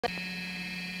What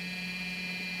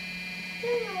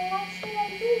should I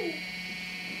do?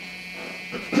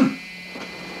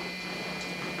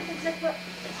 It's like what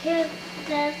here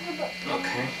there's the book.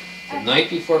 Okay. The Night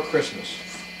Before Christmas.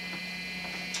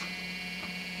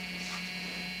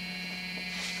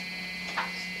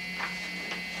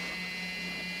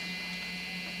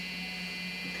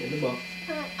 Okay, the book.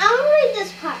 I'll read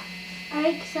this part.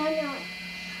 Alright, because I know it.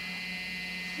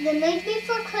 The night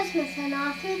before Christmas, and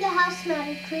all through the house not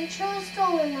a creature was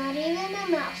stolen, not even a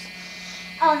mouse.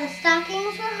 All the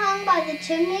stockings were hung by the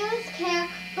chimney with care,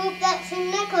 hoped that St.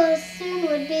 Nicholas soon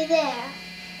would be there.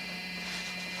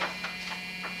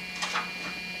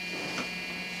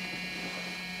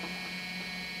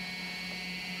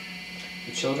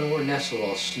 The children were nestled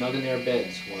all snug in their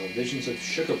beds, while visions of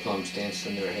sugar plums danced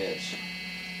in their heads.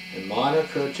 And Ma in her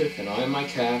kerchief and I in my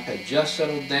cap had just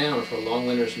settled down for a long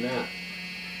winter's nap,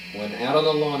 when out on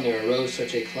the lawn there arose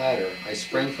such a clatter, I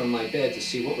sprang from my bed to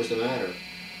see what was the matter.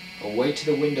 Away to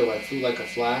the window I flew like a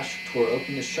flash, tore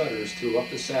open the shutters, threw up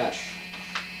the sash.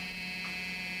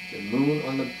 The moon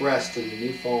on the breast of the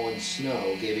new-fallen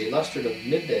snow gave a luster of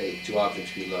midday to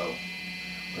objects below,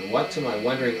 when what to my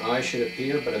wondering eyes should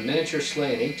appear but a miniature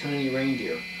sleigh and 8 tiny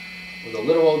reindeer, with a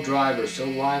little old driver so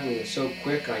lively and so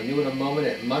quick I knew in a moment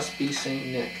it must be St.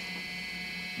 Nick.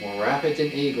 More rapid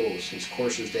than eagles his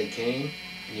coursers they came,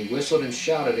 and he whistled and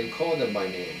shouted and called them by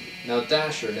name. Now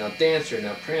Dasher, now Dancer,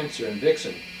 now Prancer and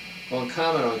Vixen, on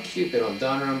Comet, on Cupid, on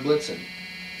Donner and Blitzen,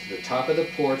 to the top of the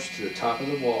porch, to the top of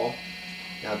the wall.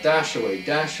 Now dash away,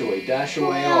 dash away, dash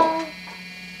away all.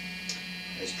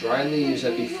 As dry leaves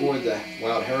that before the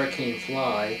wild hurricane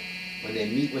fly, when they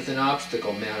meet with an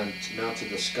obstacle mount to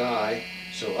the sky,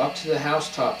 so up to the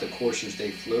housetop the coursers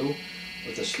they flew,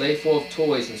 with a sleigh full of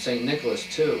toys and St. Nicholas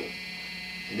too.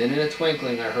 And then in a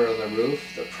twinkling I heard on the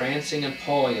roof the prancing and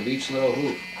pawing of each little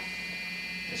hoof.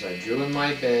 As I drew in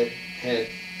my head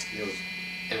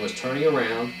and was turning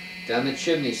around, down the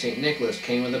chimney St. Nicholas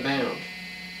came with a bound.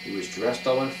 He was dressed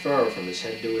all in fur from his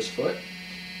head to his foot,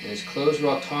 and his clothes were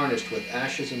all tarnished with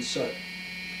ashes and soot.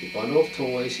 A bundle of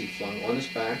toys he flung on his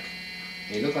back,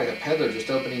 and he looked like a peddler just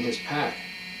opening his pack.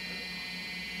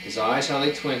 His eyes how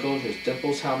they twinkled, his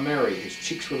dimples how merry, his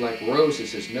cheeks were like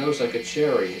roses, his nose like a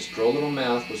cherry, his droll little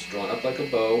mouth was drawn up like a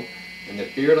bow, and the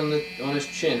beard on his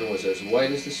chin was as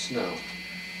white as the snow.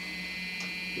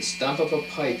 The stump of a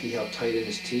pipe he held tight in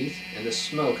his teeth, and the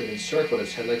smoke had encircled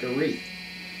his head like a wreath.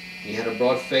 And he had a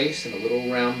broad face and a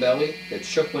little round belly that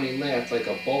shook when he laughed like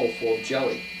a bowl full of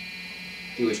jelly.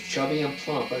 He was chubby and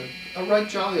plump, a right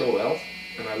jolly old elf,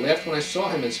 and I laughed when I saw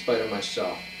him in spite of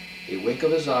myself. A wink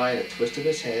of his eye and a twist of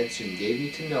his head soon gave me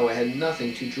to know I had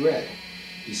nothing to dread.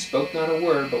 He spoke not a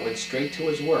word, but went straight to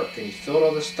his work, and he filled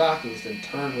all the stockings, then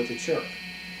turned with a jerk.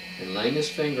 And laying his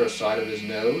finger aside of his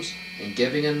nose, and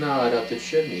giving a nod up the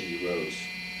chimney he rose.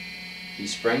 He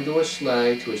sprang to his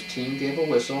sleigh, to his team gave a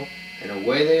whistle, and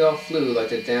away they all flew like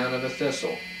the down of a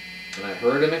thistle. And I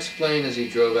heard him explain as he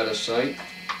drove out of sight,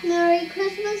 Merry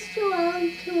Christmas to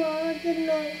all, good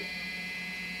night.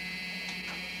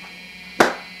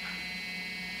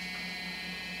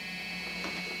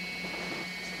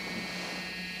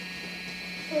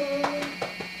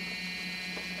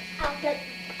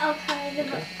 I'll try the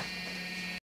book.